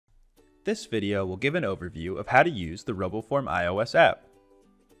This video will give an overview of how to use the RoboForm iOS app.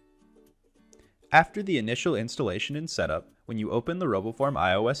 After the initial installation and setup, when you open the RoboForm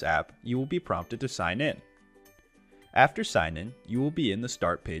iOS app, you will be prompted to sign in. After sign in, you will be in the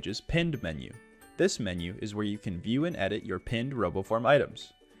Start Page's Pinned menu. This menu is where you can view and edit your pinned RoboForm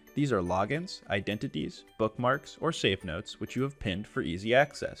items. These are logins, identities, bookmarks, or safe notes which you have pinned for easy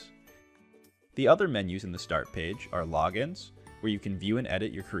access. The other menus in the Start page are Logins, where you can view and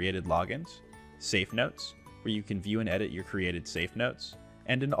edit your created logins, Safe Notes, where you can view and edit your created safe notes,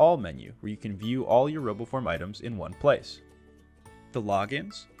 and an All menu, where you can view all your RoboForm items in one place. The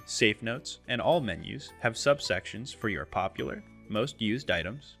Logins, Safe Notes, and All menus have subsections for your popular, most used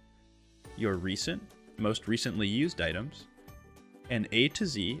items, your recent, most recently used items, an A to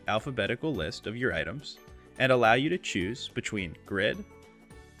Z alphabetical list of your items, and allow you to choose between grid,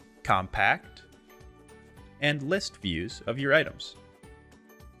 compact, and list views of your items.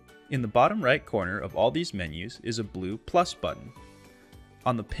 In the bottom right corner of all these menus is a blue plus button.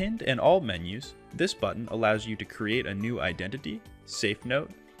 On the Pinned and All menus, this button allows you to create a new identity, safe note,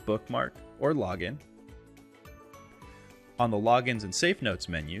 bookmark, or login. On the Logins and Safe Notes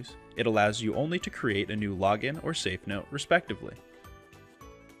menus, it allows you only to create a new login or safe note respectively.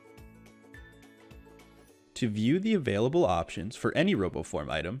 To view the available options for any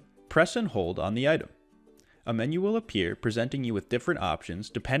RoboForm item, press and hold on the item. A menu will appear presenting you with different options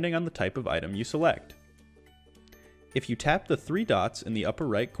depending on the type of item you select. If you tap the three dots in the upper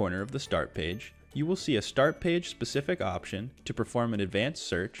right corner of the Start page, you will see a Start page specific option to perform an advanced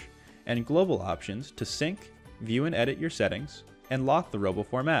search and global options to sync, view and edit your settings, and lock the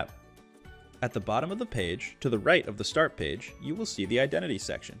RoboForm app. At the bottom of the page, to the right of the Start page, you will see the Identity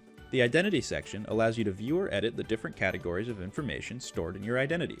section. The Identity section allows you to view or edit the different categories of information stored in your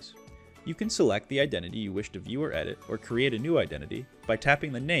identities. You can select the identity you wish to view or edit, or create a new identity by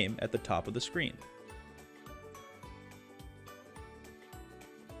tapping the name at the top of the screen.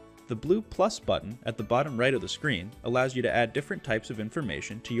 The blue plus button at the bottom right of the screen allows you to add different types of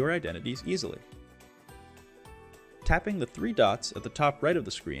information to your identities easily. Tapping the three dots at the top right of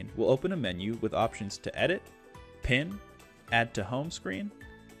the screen will open a menu with options to edit, pin, add to home screen,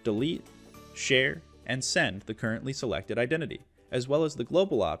 delete, share, and send the currently selected identity, as well as the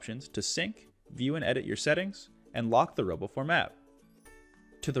global options to sync, view and edit your settings, and lock the RoboForm app.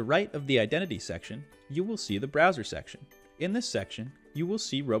 To the right of the Identity section, you will see the Browser section. In this section, you will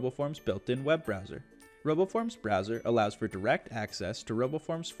see RoboForm's built-in web browser. RoboForm's browser allows for direct access to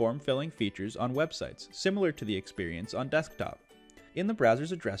RoboForm's form-filling features on websites, similar to the experience on desktop. In the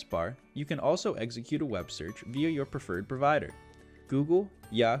browser's address bar, you can also execute a web search via your preferred provider. Google,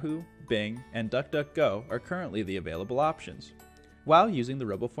 Yahoo, Bing, and DuckDuckGo are currently the available options. While using the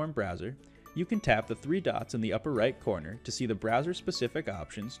RoboForm browser, you can tap the three dots in the upper right corner to see the browser-specific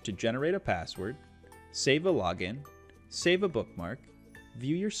options to generate a password, save a login, save a bookmark,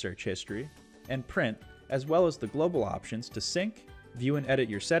 view your search history, and print, as well as the global options to sync, view and edit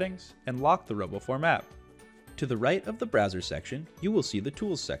your settings, and lock the RoboForm app. To the right of the Browser section, you will see the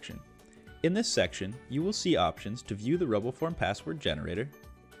Tools section. In this section, you will see options to view the RoboForm password generator,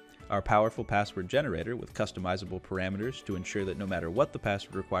 our powerful password generator with customizable parameters to ensure that no matter what the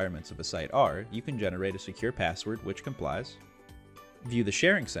password requirements of a site are, you can generate a secure password which complies. View the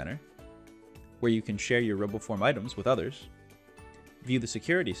Sharing Center, where you can share your RoboForm items with others. View the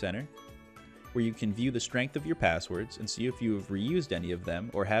Security Center, where you can view the strength of your passwords and see if you have reused any of them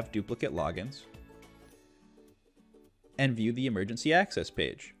or have duplicate logins. And view the Emergency Access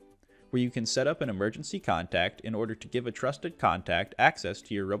page, where you can set up an emergency contact in order to give a trusted contact access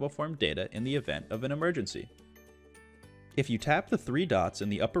to your RoboForm data in the event of an emergency. If you tap the three dots in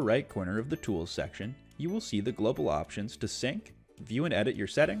the upper right corner of the Tools section, you will see the global options to sync, view and edit your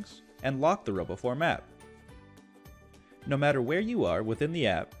settings, and lock the RoboForm app. No matter where you are within the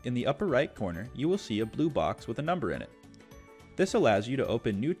app, in the upper right corner you will see a blue box with a number in it. This allows you to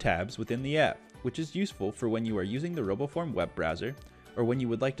open new tabs within the app, which is useful for when you are using the RoboForm web browser, or when you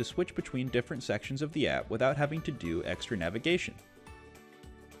would like to switch between different sections of the app without having to do extra navigation.